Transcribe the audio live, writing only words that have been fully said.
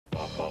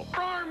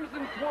arms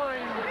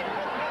entwined.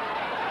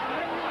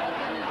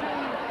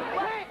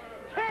 Kick!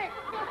 Kick!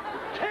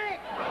 Kick!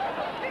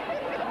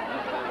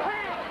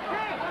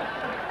 Kick!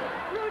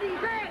 Rudy,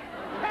 Kick!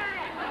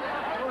 Kick!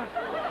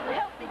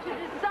 help me to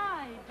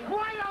decide.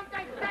 Why don't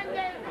they send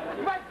in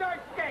Mr.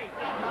 Skate?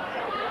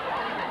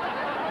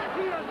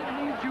 He doesn't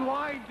need you,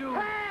 I do.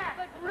 Pass!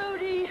 But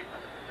Rudy,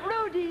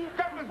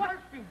 Get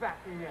Mazursky back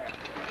in there.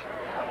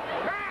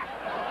 Pass!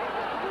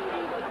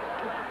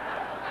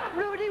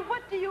 Rudy,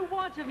 what do you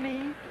want of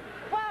me?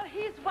 While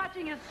he's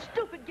watching his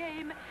stupid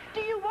game,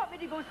 do you want me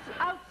to go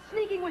out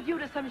sneaking with you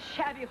to some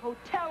shabby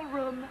hotel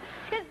room?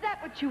 Is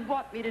that what you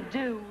want me to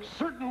do?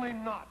 Certainly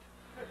not.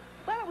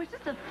 Well, it was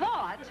just a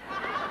thought.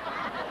 Time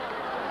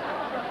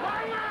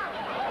out!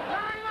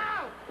 Time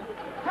out!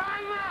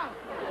 Time out!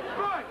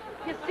 Good!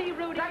 You see,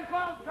 Rudy? They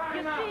called time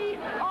You out. see,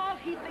 all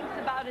he thinks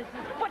about is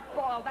his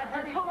football. That's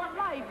his whole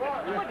life.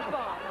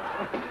 Football.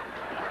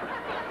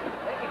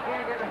 You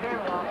can't get a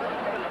handle on it.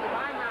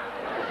 Time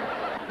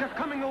out. You're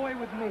coming away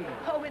with me.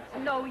 Oh, it's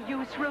no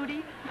use,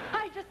 Rudy.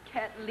 I just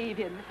can't leave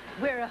him.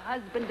 We're a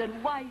husband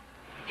and wife.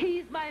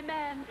 He's my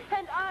man,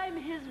 and I'm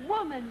his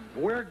woman.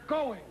 We're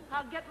going.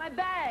 I'll get my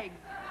bags.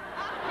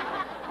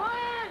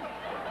 Glenn!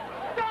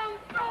 Don't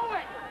do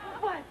it!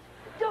 What?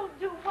 Don't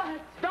do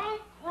what?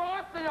 Don't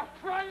cross the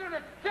front of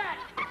the deck!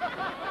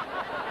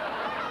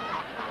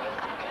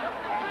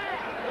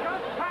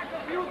 Just pack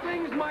a few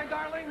things, my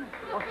darling.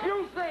 A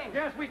few things?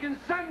 Yes, we can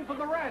send for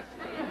the rest.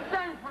 We can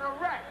send for the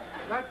rest.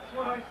 That's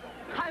what I said.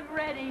 I'm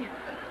ready.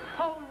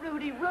 Oh,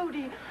 Rudy,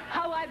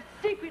 how I've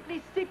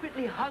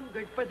secretly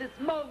hungered for this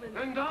moment.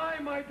 And I,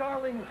 my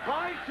darling,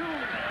 I too.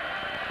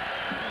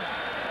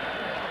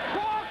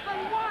 Cross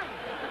and one!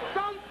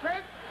 Don't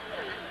kick!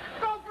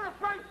 Go for a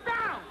first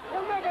down!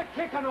 He'll never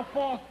kick on a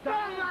fourth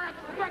down. I'm not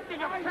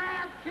expecting a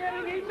pass.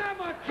 Kidding, he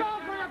never kicks. Go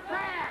for the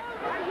pass!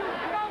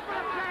 Go for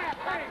the pass!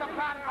 That's the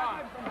bad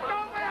one. Go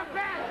for the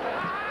pass!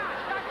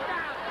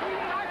 Touchdown!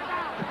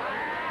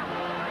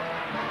 Touchdown!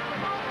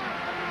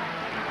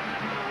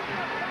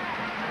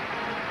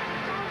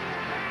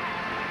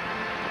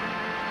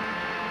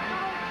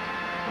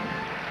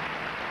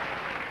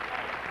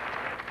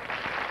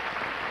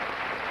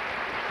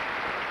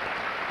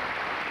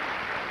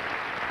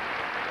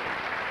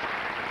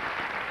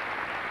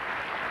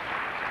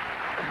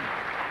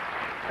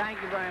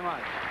 Thank you very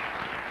much.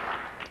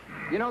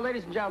 You know,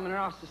 ladies and gentlemen, in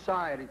our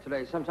society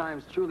today,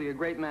 sometimes truly a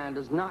great man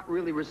does not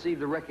really receive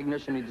the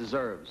recognition he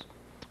deserves.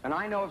 And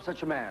I know of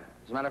such a man.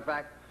 As a matter of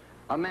fact,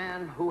 a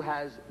man who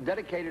has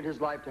dedicated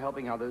his life to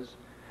helping others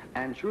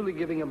and truly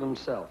giving of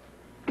himself.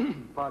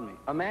 Pardon me.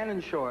 A man,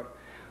 in short,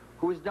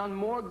 who has done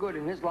more good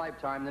in his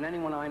lifetime than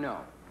anyone I know.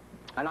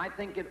 And I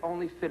think it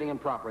only fitting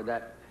and proper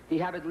that he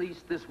have at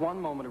least this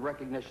one moment of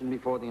recognition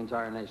before the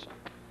entire nation.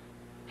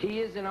 He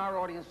is in our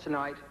audience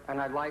tonight, and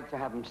I'd like to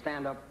have him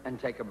stand up and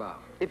take a bow.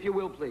 If you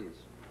will, please.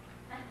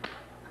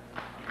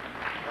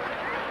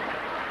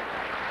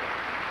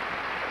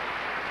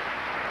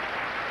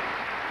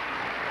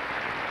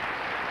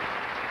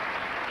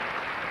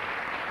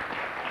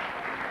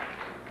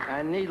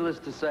 And needless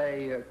to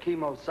say,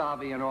 chemo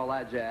savi and all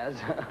that jazz.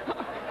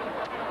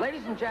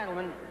 Ladies and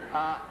gentlemen,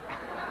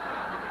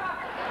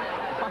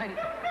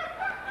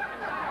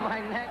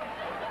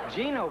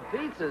 Gino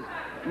Pizzas,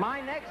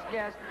 my next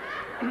guest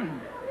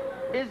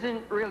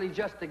isn't really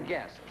just a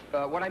guest.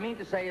 What I mean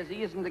to say is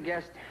he isn't a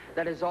guest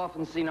that is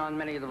often seen on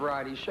many of the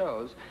variety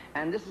shows,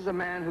 and this is a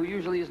man who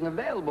usually isn't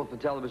available for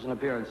television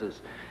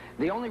appearances.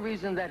 The only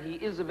reason that he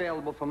is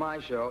available for my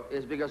show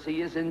is because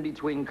he is in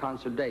between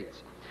concert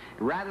dates.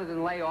 Rather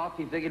than lay off,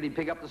 he figured he'd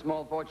pick up the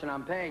small fortune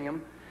I'm paying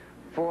him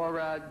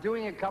for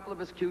doing a couple of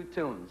his cute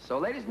tunes. So,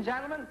 ladies and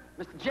gentlemen,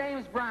 Mr.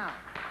 James Brown.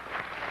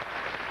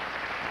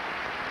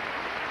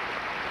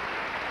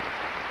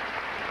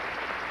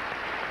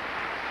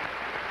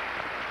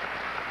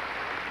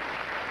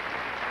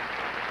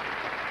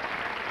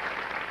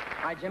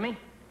 Hi, Jimmy.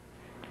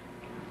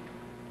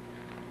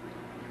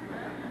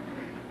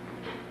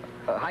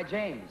 Hi,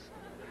 James.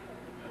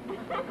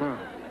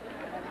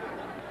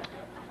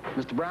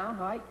 Mr. Brown,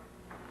 hi.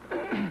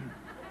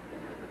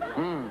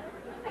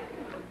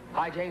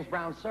 Hi, James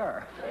Brown,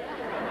 sir.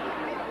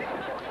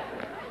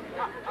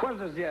 What is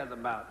this jazz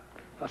about?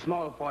 A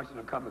small fortune,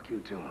 a couple of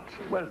cute tunes.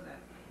 What is that?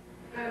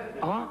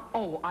 Huh?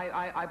 Oh,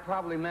 I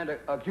probably meant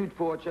a cute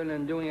fortune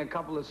and doing a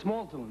couple of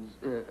small tunes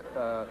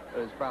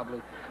is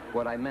probably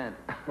what I meant.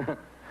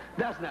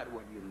 That's not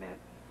what you meant.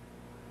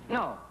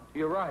 No,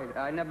 you're right.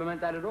 I never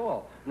meant that at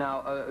all.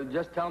 Now,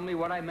 just tell me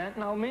what I meant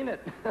and I'll mean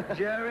it.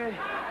 Jerry,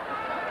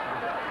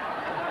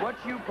 what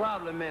you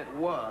probably meant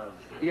was...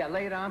 Yeah,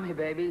 lay it on me,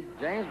 baby.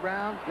 James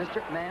Brown,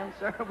 Mr. Man,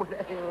 sir,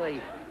 whatever.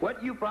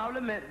 What you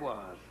probably meant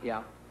was...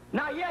 Yeah.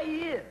 Now, yeah, he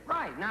is.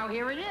 Right, now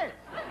here it is.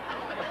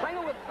 A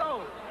singer with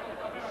soul.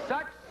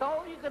 Such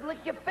soul you could lick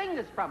your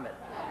fingers from it.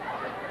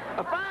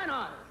 A fine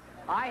artist.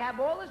 I have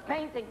all his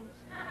paintings.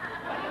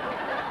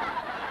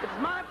 It's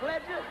my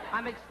pleasure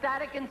I'm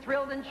ecstatic and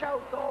thrilled and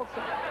choked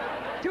also.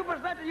 to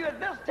present to you at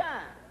this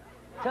time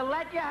To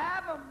let you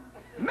have them.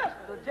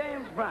 Mr.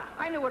 James Brown.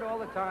 I knew it all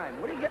the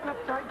time. What are you getting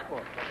uptight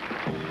for?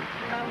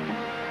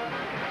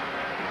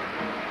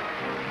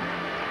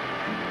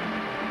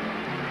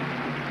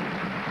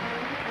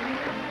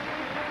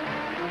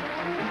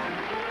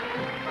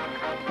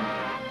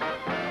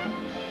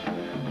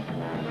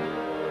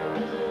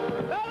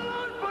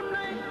 Alone for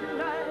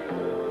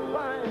 99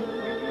 fine.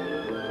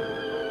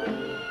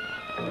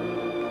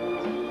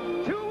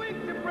 2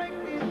 weeks to break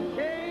these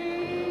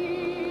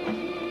chains.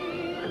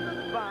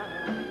 Fine.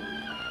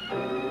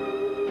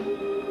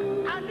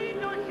 I need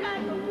no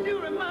shackles to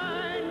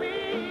remind me.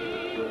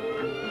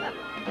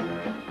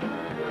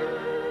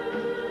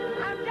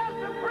 I'm just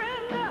a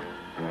prisoner.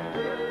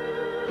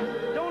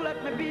 Don't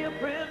let me be a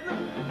prisoner.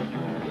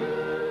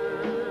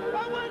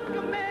 For one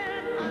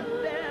command I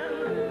stand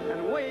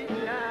and wait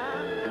now.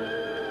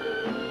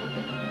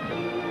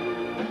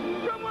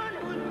 Someone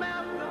who's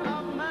master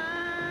of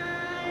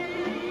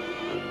mine.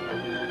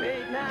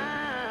 Wait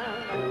now.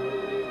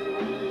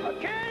 I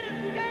can't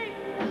escape,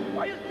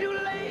 or it's too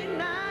late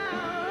now.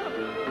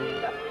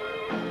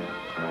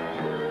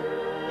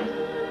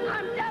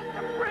 I'm just a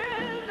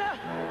prisoner.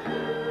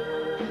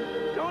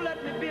 Don't let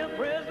me be a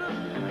prisoner.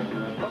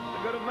 What's the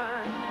good of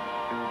mine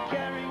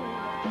caring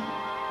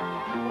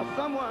for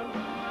someone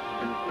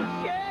who's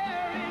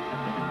sharing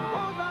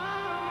goes on,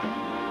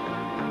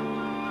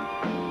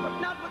 but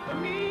not with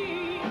me.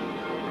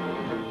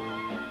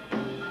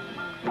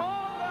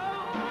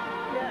 Although,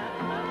 yeah,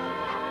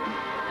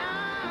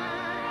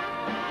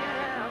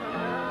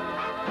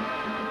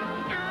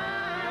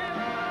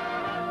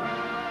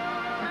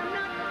 I'm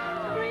not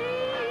free.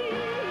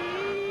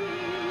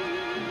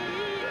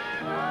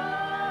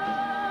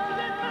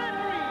 Let my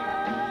dream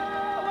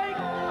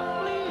awake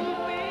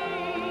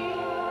sleeping.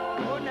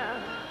 Oh, now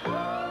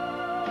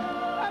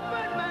I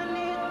put my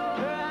knees to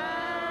cry.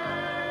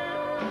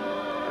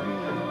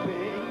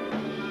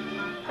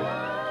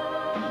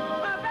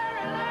 My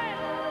very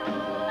life,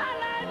 my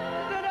life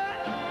that I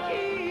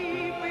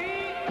keep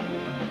it.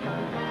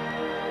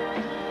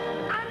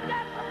 I'm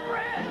just a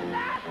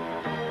prisoner.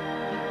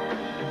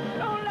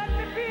 Don't let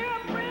me be a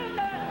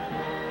prisoner.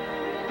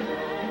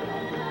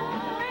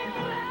 Make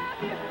me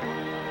love you.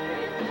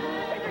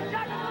 Take the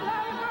shackles of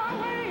love and go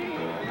away.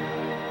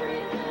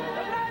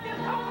 I love you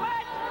so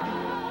much.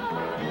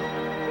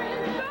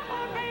 Come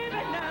on,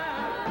 baby, now.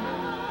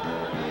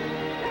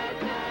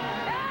 Baby,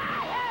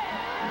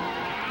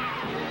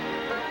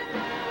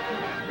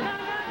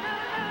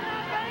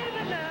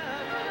 now.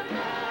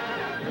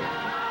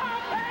 Oh,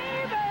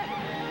 baby.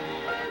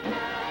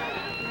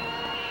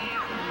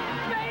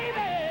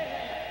 Baby.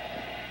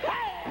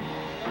 Hey.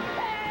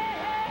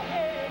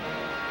 Hey.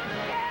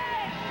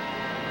 Yeah.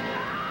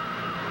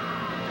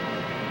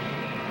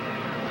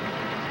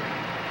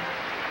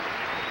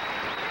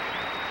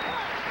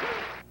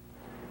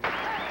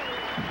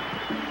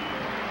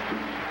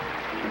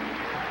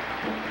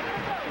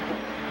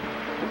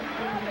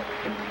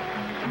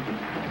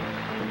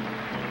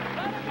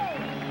 Let it go.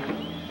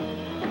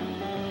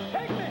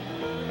 Take me.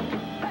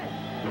 Hey.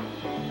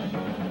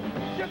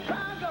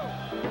 Chicago.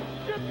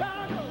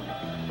 Chicago.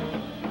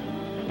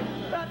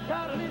 That's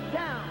out of this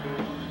town.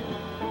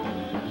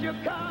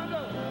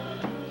 Chicago.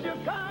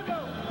 Chicago.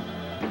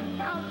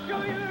 I'll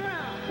show you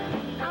around.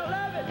 I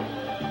love it.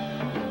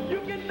 You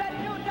can bet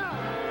your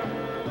dollar.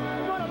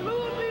 You're gonna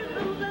lose these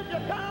losers in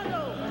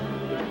Chicago.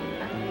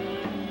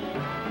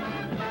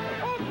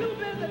 Oh, too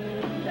busy.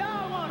 They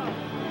all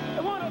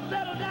wanna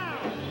settle down.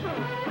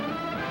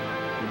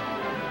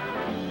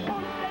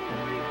 On State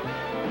Street,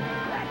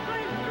 that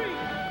State Street.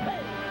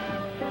 Hey,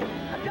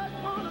 I just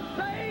wanna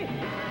say,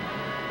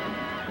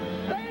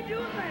 they do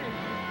things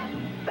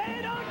they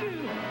don't do.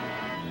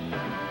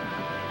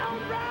 On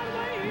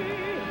Broadway,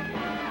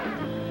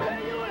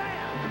 where you will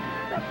have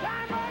the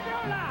time of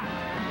your life.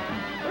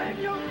 Bring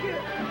your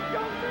kids,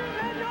 your friends,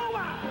 and your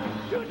wife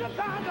to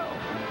Chicago.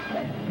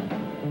 Hey,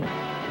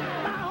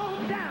 my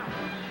hometown.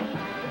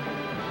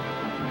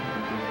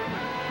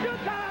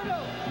 Chicago,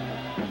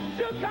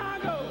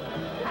 Chicago.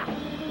 Ha,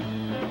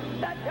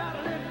 that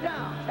gotta live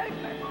down. Take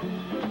me.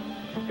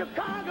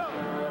 Chicago,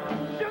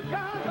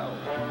 Chicago.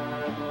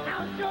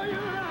 I'll show you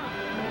around.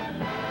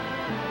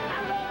 I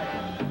love it.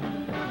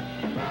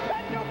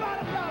 Bet your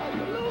bottom dollar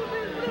you lose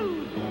is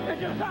lose in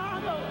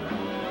Chicago.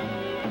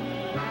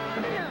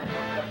 Yeah,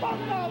 the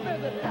folks all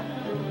visit.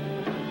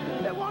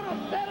 They want to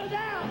settle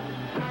down.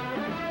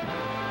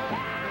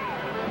 Yeah.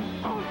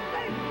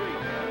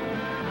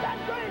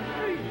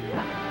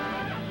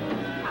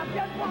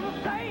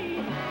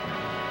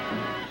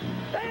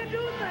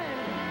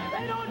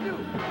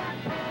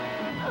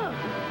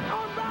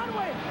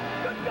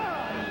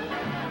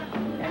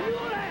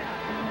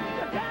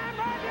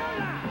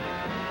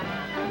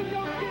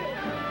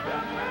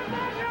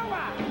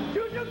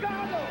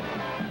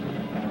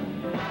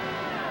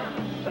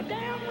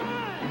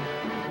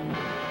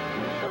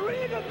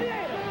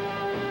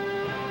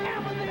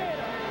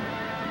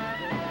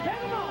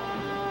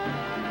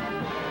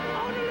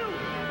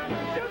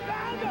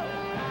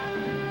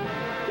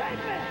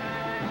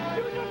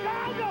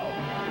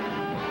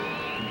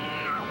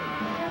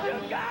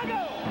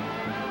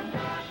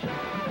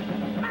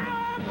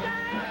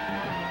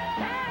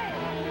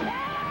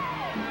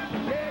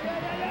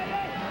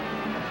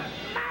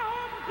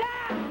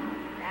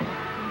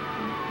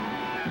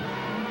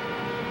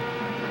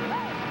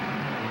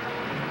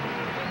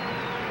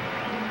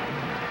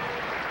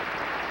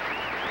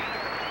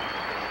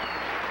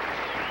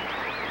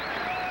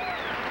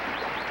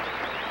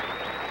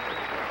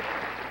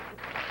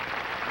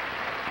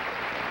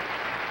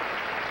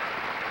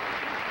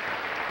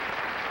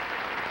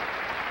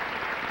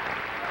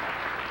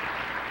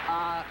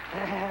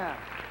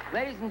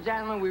 Ladies and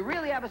gentlemen, we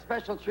really have a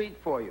special treat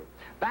for you.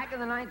 Back in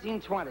the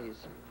 1920s,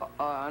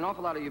 an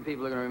awful lot of you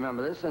people are going to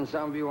remember this, and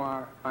some of you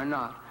are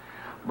not.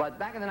 But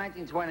back in the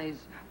 1920s,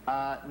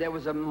 there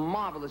was a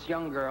marvelous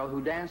young girl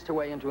who danced her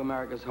way into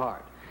America's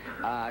heart.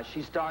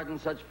 She starred in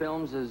such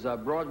films as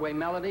Broadway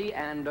Melody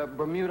and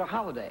Bermuda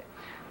Holiday.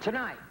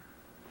 Tonight,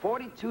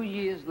 42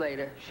 years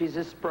later, she's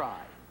as spry,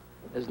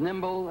 as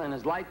nimble, and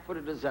as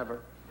light-footed as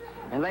ever.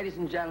 And ladies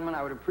and gentlemen,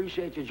 I would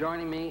appreciate you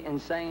joining me in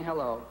saying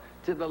hello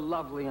to the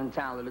lovely and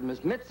talented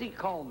Miss Mitzi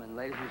Coleman,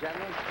 ladies and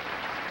gentlemen.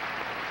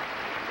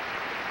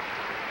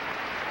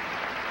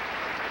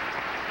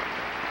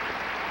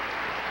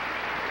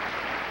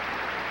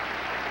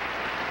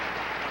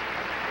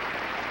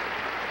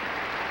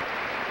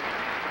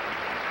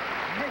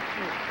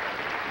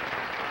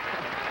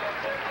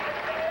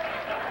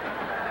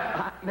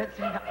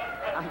 Mitzi,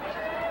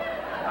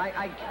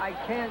 I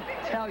can't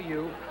tell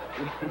you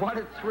what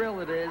a thrill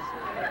it is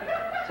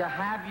to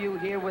have you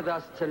here with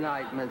us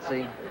tonight,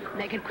 Mitzi.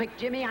 Make it quick,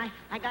 Jimmy. I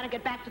gotta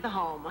get back to the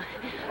home.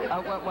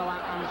 Well,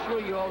 I'm sure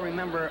you all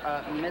remember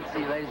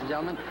Mitzi, ladies and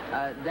gentlemen,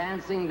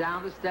 dancing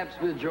down the steps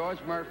with George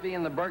Murphy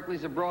and the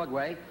Berkeleys of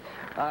Broadway.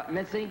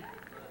 Mitzi,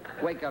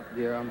 wake up,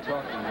 dear. I'm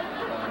talking.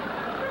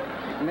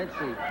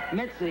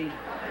 Mitzi,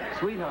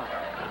 sweetheart,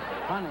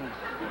 honey.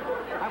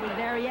 Are we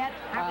there yet?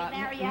 Are we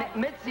there yet?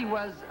 Mitzi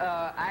was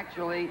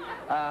actually,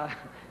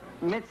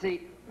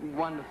 Mitzi.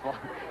 Wonderful.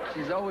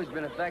 She's always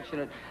been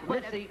affectionate.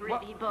 What Mitzi, a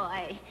pretty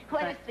boy.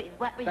 What a sweet.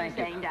 What were you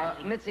saying,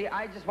 darling? Mitzi,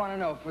 I just want to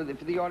know, for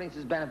the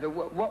audience's benefit,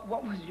 what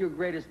was your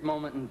greatest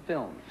moment in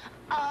films?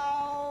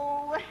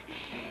 Oh,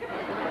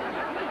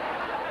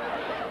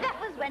 that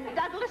was when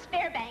Douglas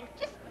Fairbanks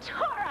just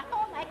tore off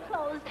all my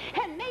clothes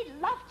and made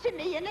love to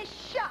me in a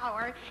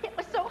shower. It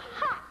was so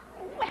hot.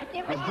 Wet.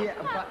 It was Yeah,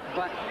 hot.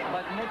 but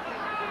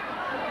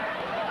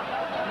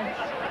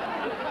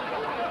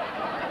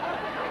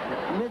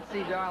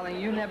Mitzi, darling,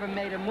 you never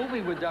made a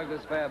movie with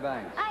Douglas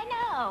Fairbanks. I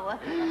know.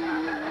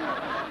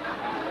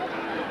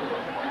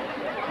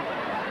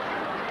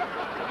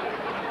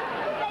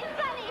 Say,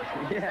 Sonny,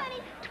 Yeah. Sonny,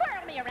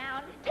 twirl me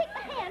around. Take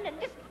my hand and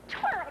just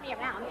twirl me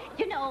around.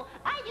 You know,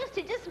 I used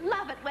to just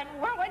love it when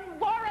Warren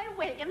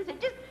Williams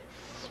would just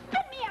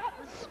spin me out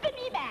and spin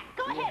me back.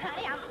 Go ahead,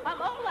 honey.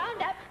 I'm all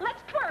wound up.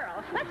 Let's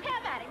twirl. Let's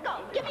have at it. Go.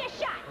 Give me a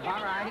shot. Give All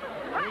me right.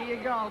 a- Here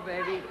you go,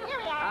 baby. Here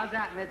we are. How's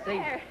that, Mitzi?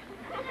 There.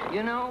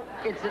 You know,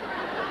 it's a...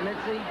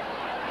 Mitzi?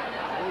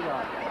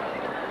 Sweetheart.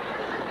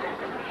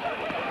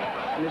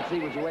 Mitzi,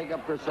 would you wake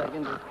up for a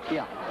second?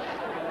 Yeah.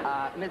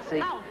 Mitzi.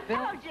 Oh,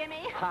 hello,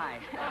 Jimmy. Hi.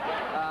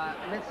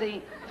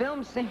 Mitzi,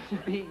 films seem to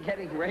be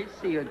getting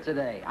racier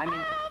today. I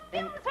mean...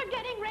 Films are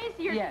getting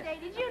racier Yes. today.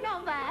 Did you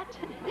know that?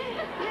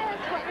 Yes,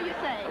 what were you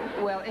saying?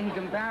 Well, in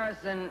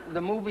comparison, the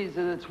movies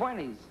of the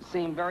 20s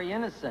seem very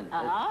innocent.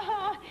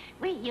 Oh,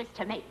 we used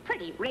to make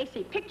pretty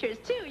racy pictures,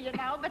 too, you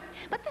know, but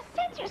the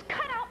censors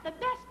cut out the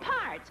best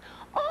parts.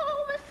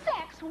 All the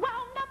sex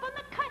wound up on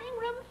the cutting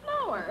room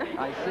floor.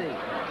 I see.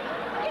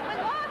 It was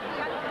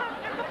awfully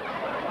uncomfortable.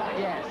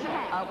 Yes.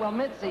 Well,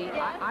 Mitzi,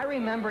 I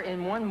remember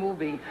in one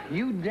movie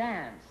you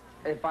danced,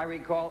 if I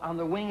recall, on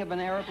the wing of an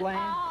airplane.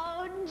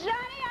 Oh,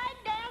 Johnny, I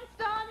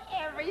danced on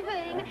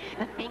everything.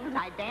 The things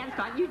I danced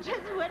on, you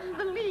just wouldn't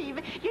believe.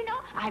 You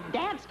know, I've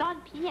danced on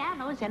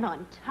pianos and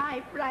on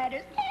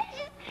typewriters.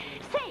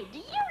 Say, do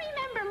you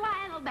remember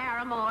Lionel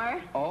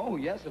Barrymore? Oh,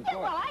 yes, of Yeah,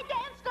 course. well, I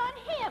danced on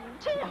him,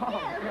 too. Oh,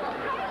 yes.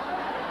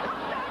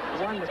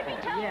 Wonderful. Tippy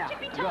toe, Yeah,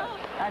 tippy good. toe.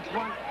 That's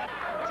one.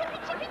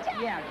 Tippy toe.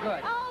 Yeah,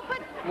 good. Oh, but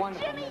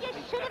Wonderful. Jimmy, you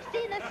should have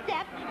seen the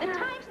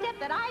time step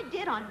that I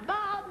did on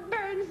Bob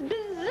Burns'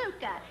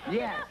 Bazooka.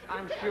 Yes,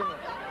 I'm sure.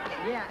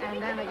 Yeah, and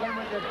then again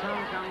with the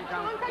tone.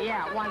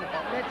 Yeah, wonderful.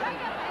 Mitzi,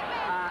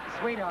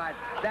 sweetheart,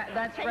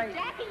 that's Say, great.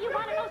 Jackie, you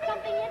want to know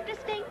something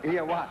interesting?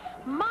 Yeah, what?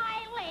 My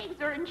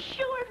legs are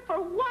insured for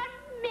 $1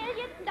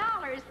 million.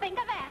 Think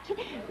of that.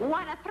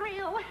 Want a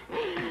thrill?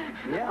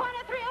 Yeah. Want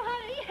a thrill,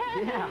 honey?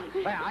 Yeah.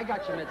 Well, I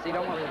got you, Mitzi.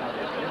 Don't worry about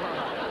it. I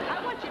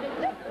want you to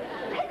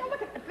take a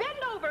look at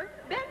bend over,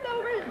 and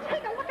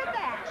take a look at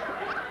that.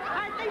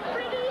 Aren't they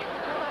pretty?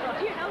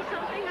 Do you know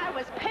something? I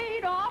was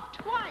paid off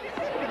twice.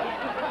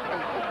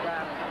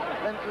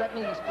 Let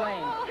me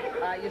explain.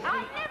 You see,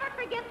 I'll never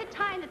forget the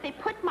time that they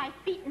put my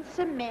feet in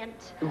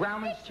cement.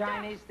 Grauman's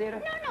Chinese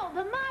Theater? No,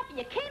 the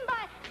mafia came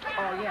by.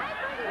 Oh, yeah.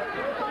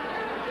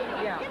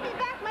 Yeah. Give me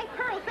back my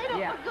pearls. They don't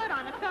Yeah. look good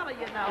on a fella,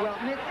 you know. Well,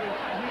 Mitzi,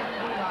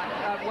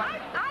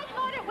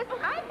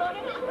 I thought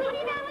it was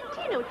Rudy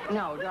Valentino.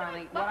 No,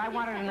 darling. What I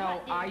wanted to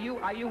know, are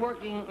you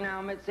working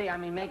now, Mitzi? I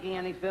mean, making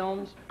any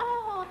films?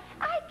 Oh,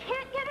 I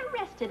can't get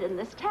arrested in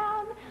this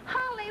town.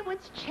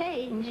 Hollywood's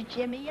changed,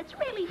 Jimmy. It's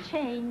really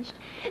changed.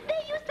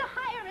 They used to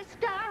hire a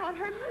star on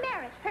her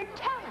merit, her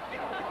talent.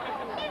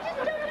 You just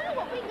don't know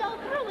what we go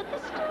through with the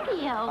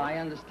studio. I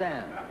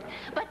understand.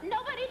 But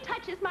nobody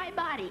touches my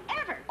body,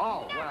 ever.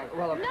 Oh, Never.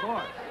 well, of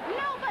course.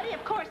 Nobody,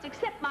 of course,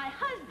 except my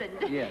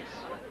husband. Yes.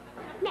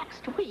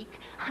 Next week,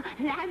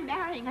 I'm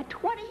marrying a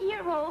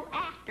 20-year-old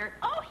actor.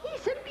 Oh,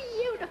 he's a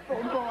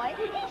beautiful boy.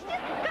 He's just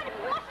got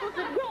muscles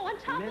that grow on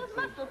top of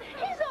muscles.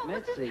 He's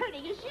almost as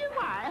pretty as you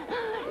are.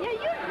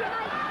 Yeah,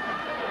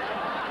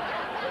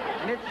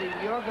 Mitzi,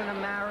 you're going to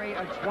marry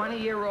a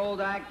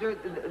 20-year-old actor?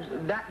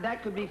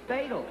 That could be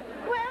fatal.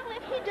 Well,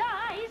 if he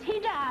dies, he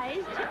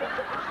dies.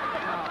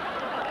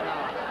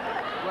 No.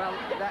 Well,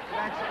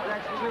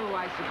 that's true,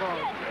 I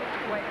suppose.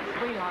 Wait,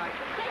 sweetheart.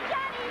 Hey,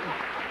 Johnny!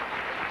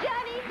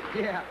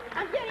 Yeah.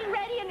 I'm getting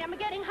ready and I'm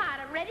getting hot.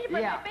 I'm ready for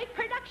my big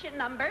production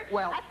number.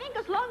 Well, I think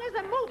as long as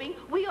I'm moving,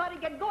 we ought to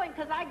get going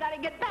because I got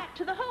to get back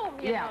to the home,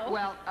 you know.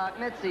 Well,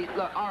 Mitzi,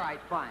 look, all right,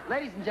 fine.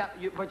 Ladies and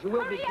gentlemen, but you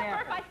will be careful. Hurry up,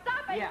 or if I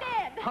stop, I'm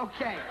dead.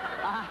 Okay.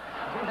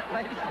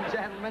 Ladies and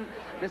gentlemen,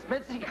 Miss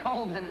Mitzi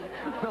Coleman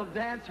will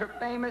dance her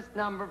famous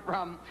number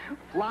from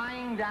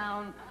Flying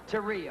Down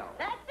to Rio.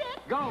 That's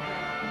it. Go.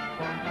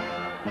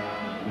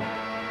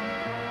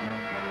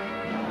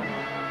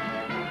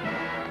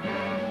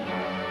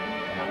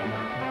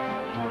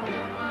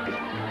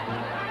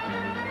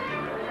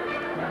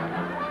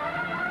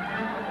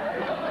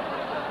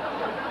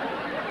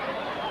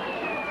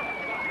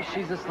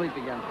 She's asleep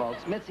again,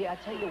 folks. Mitzi, I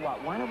tell you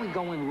what, why don't we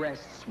go and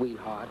rest,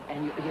 sweetheart?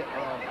 And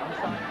I'm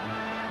sorry.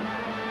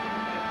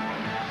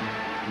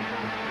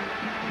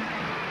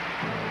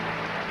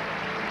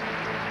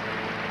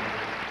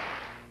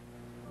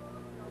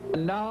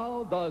 And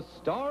now, the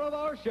star of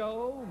our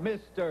show,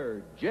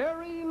 Mr.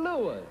 Jerry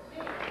Lewis.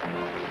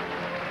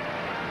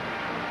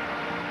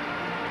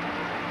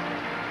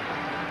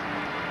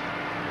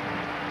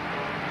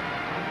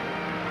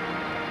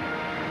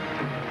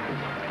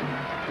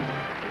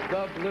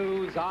 The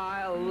blues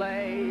I'll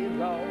lay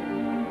low,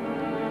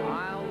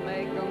 I'll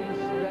make them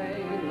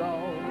stay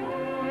low.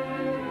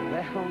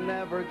 They'll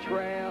never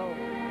trail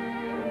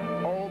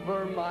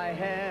over my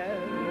head.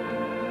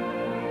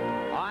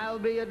 I'll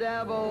be a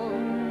devil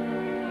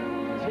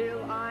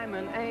till I'm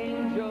an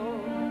angel,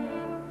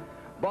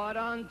 but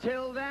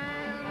until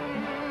then,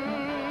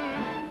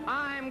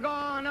 I'm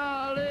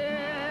gonna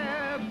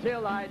live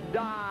till I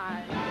die.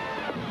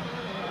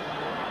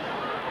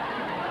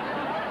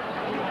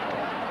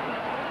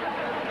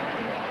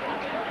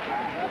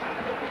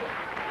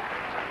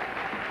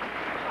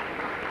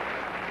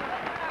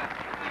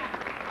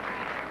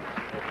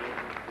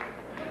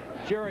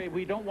 Jerry,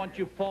 we don't want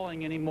you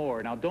falling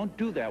anymore. Now, don't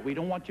do that. We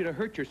don't want you to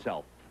hurt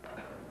yourself.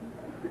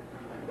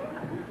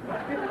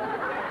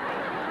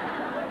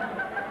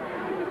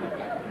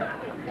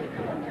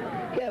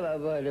 Yeah,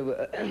 but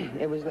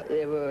it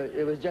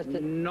was just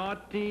a...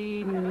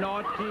 Naughty,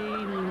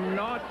 naughty,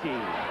 naughty.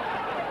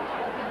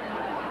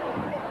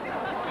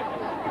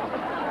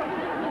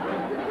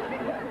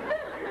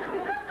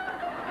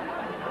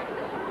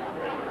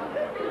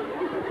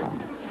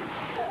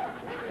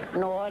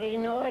 Naughty,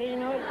 naughty,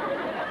 naughty.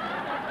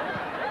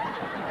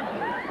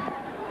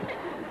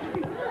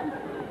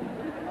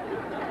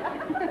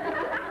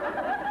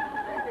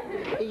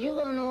 You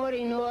go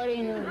naughty,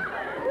 naughty, naughty.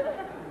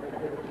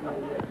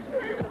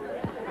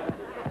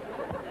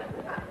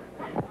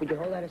 Would you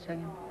hold that a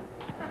second?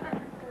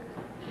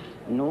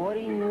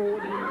 Naughty,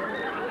 naughty, naughty.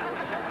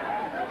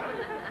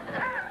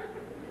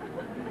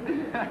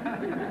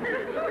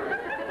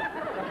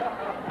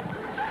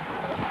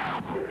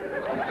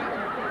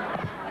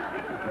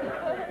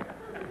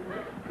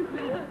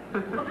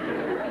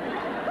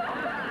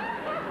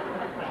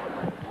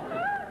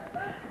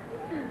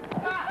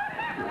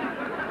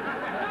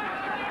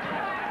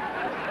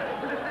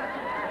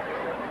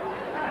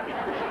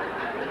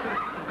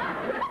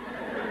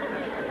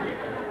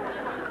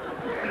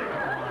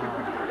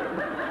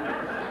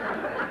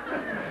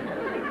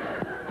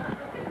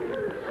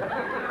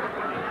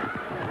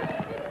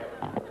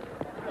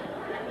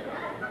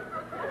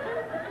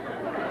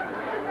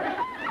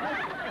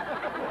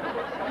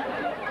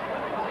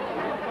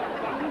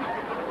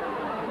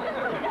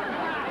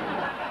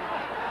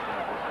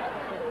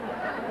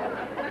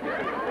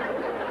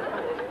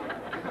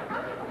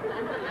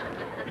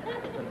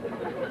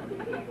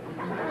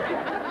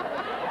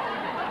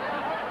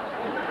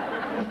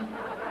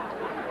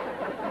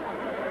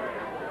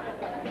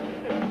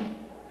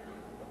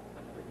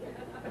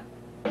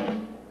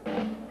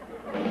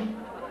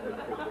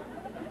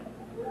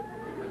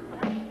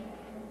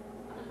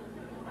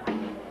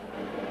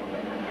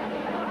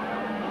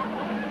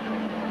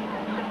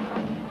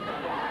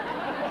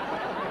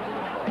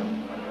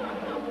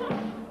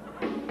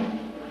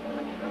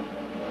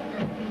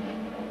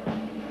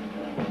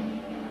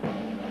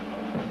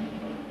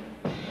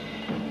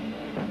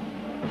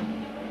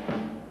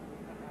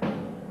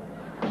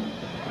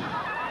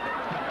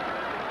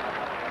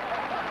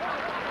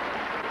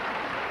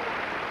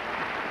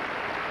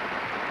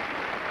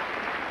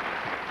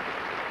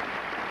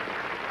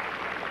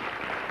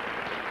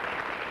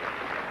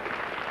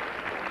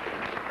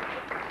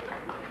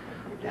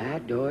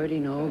 dirty,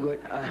 no good.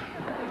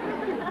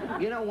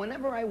 You know,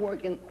 whenever I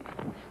work in...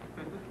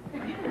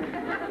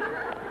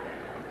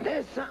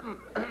 There's something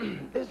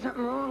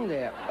wrong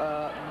there.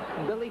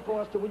 Billy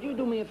Foster, would you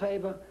do me a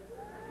favor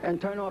and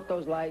turn off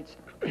those lights?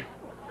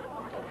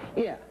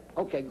 Yeah,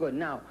 okay, good.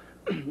 Now,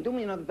 do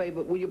me another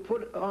favor. Will you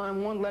put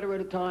on one letter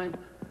at a time?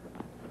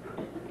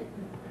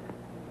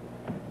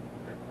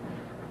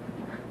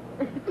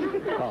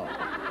 Oh,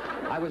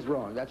 I was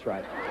wrong. That's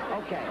right.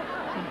 Okay.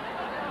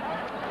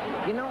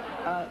 You know,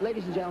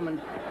 ladies and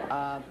gentlemen,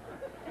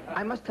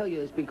 I must tell you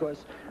this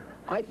because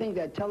I think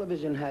that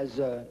television has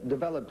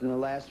developed in the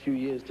last few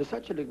years to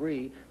such a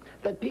degree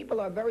that people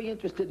are very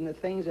interested in the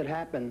things that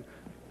happen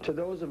to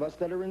those of us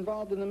that are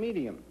involved in the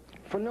medium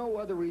for no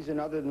other reason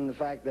other than the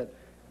fact that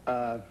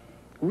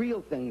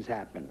real things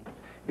happen.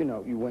 You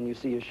know, when you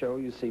see a show,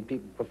 you see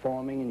people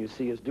performing and you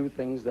see us do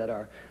things that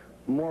are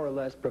more or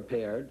less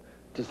prepared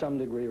to some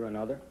degree or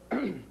another.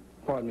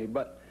 Pardon me,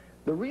 but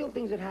the real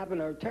things that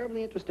happen are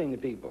terribly interesting to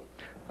people.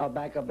 I'll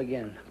back up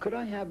again. Could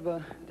I have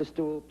the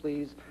stool,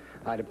 please?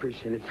 I'd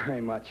appreciate it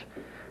very much.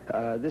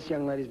 This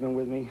young lady's been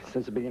with me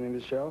since the beginning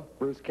of the show,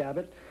 Bruce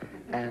Cabot,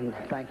 and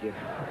thank you.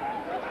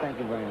 Thank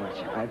you very much.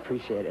 I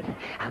appreciate it.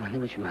 I'm going to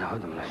wish you my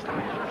hold on,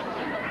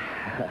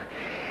 Mr.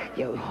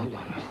 Yo, hold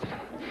on,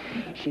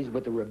 Mr. She's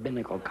with the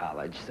rabbinical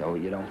college, so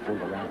you don't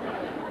fool around.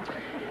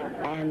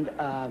 And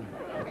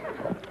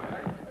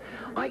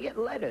I get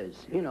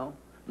letters, you know,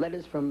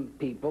 letters from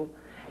people,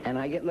 and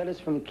I get letters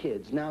from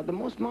kids. Now, the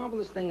most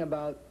marvelous thing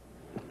about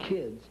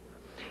kids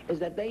is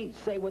that they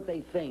say what they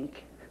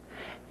think,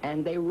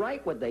 and they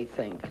write what they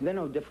think. They're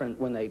no different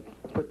when they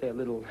put their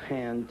little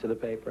hand to the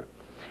paper.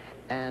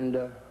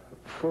 And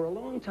for a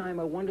long time,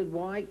 I wondered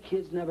why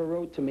kids never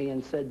wrote to me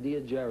and said,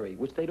 Dear Jerry,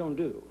 which they don't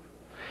do.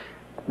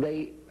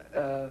 They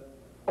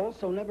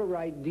also never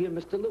write, Dear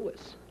Mr.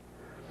 Lewis.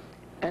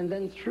 And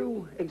then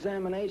through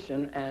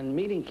examination and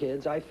meeting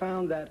kids, I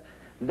found that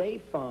they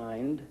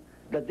find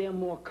that they're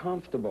more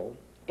comfortable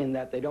in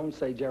that they don't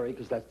say Jerry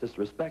because that's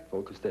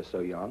disrespectful because they're so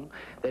young.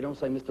 They don't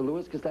say Mr.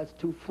 Lewis because that's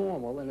too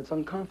formal and it's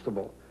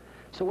uncomfortable.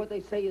 So what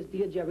they say is,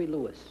 Dear Jerry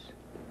Lewis.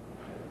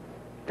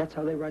 That's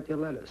how they write their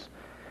letters.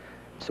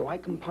 So I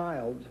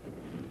compiled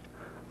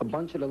a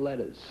bunch of the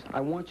letters.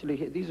 I want you to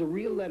hear, these are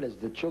real letters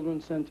that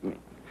children sent to me.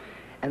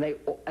 And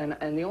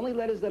the only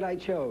letters that I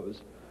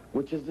chose,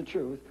 which is the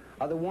truth,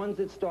 are the ones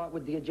that start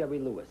with Dear Jerry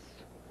Lewis.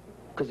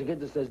 Because a kid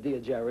that says Dear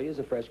Jerry is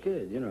a fresh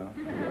kid, you know.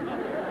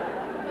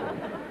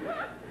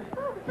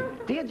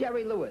 Dear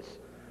Jerry Lewis,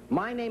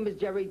 my name is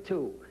Jerry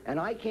too, and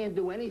I can't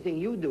do anything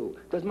you do.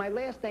 Does my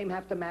last name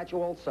have to match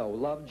also?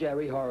 Love,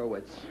 Jerry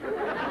Horowitz.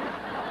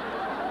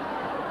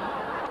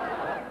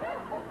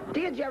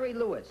 Dear Jerry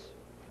Lewis,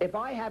 if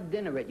I have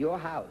dinner at your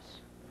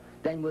house,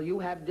 then will you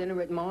have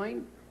dinner at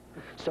mine?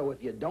 So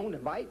if you don't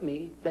invite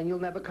me, then you'll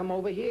never come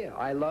over here.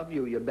 I love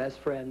you, your best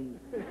friend.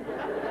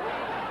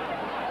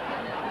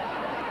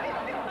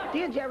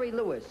 Dear Jerry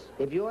Lewis,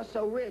 if you're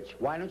so rich,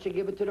 why don't you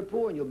give it to the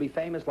poor and you'll be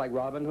famous like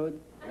Robin Hood?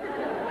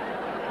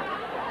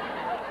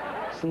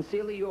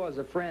 Sincerely yours,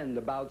 a friend,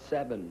 about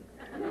 7.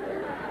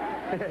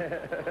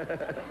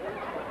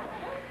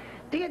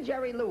 Dear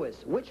Jerry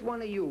Lewis, which one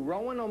are you,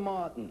 Rowan or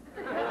Martin?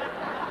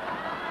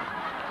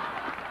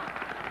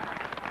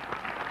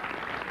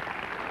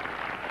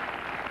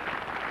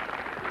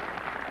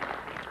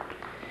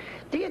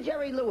 Dear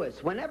Jerry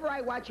Lewis, whenever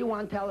I watch you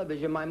on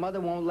television, my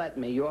mother won't let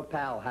me. Your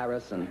pal,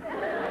 Harrison.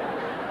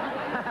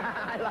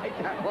 I like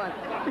that one.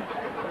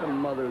 The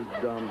mother's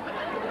dumb.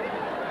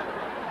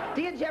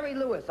 Dear Jerry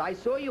Lewis, I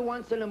saw you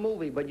once in a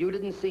movie, but you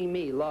didn't see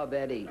me. Love,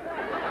 Eddie.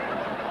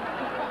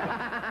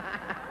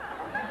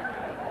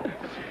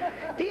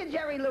 Dear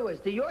Jerry Lewis,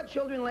 do your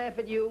children laugh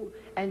at you,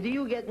 and do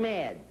you get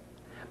mad?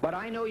 But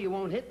I know you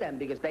won't hit them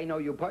because they know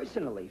you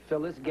personally.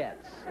 Phyllis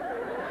Getz.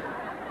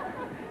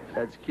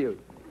 That's cute.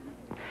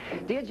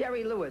 Dear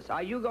Jerry Lewis,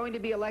 are you going to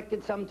be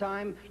elected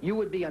sometime? You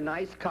would be a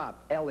nice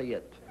cop,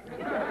 Elliot.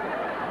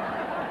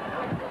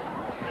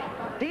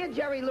 Dear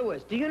Jerry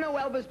Lewis, do you know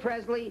Elvis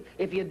Presley?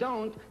 If you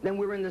don't, then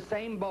we're in the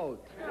same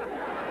boat.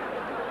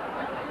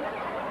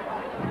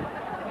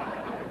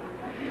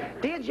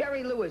 Dear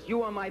Jerry Lewis,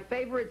 you are my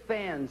favorite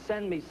fan.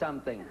 Send me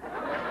something.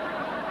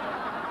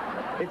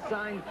 It's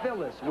signed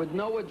Phyllis with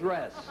no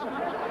address.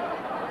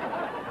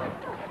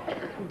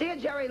 Dear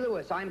Jerry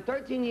Lewis, I'm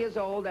 13 years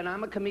old and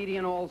I'm a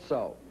comedian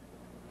also.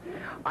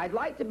 I'd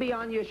like to be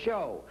on your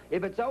show.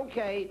 If it's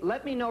okay,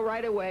 let me know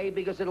right away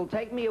because it'll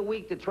take me a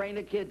week to train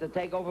a kid to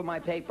take over my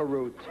paper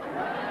route.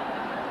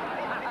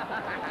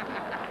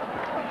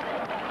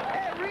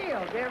 They're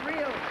real, they're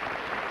real.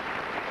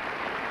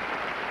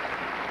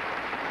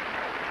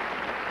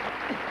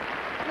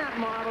 Isn't that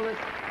marvelous?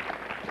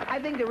 I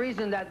think the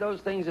reason that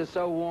those things are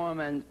so warm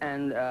and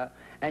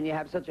you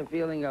have such a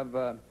feeling of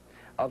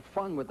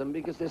fun with them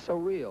because they're so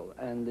real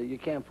and you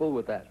can't fool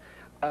with that.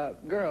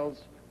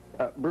 Girls,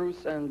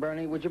 Bruce and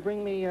Bernie, would you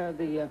bring me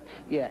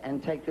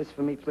and take this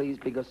for me, please,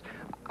 because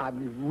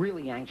I'm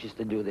really anxious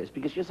to do this,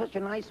 because you're such a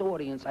nice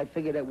audience, I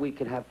figured that we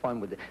could have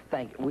fun with it.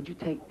 Thank you. Would you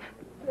take,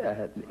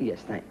 Yes,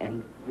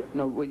 and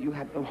no, well, you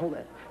have, hold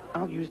it.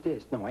 I'll use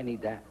this. No, I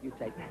need that. You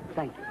take that.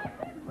 Thank you.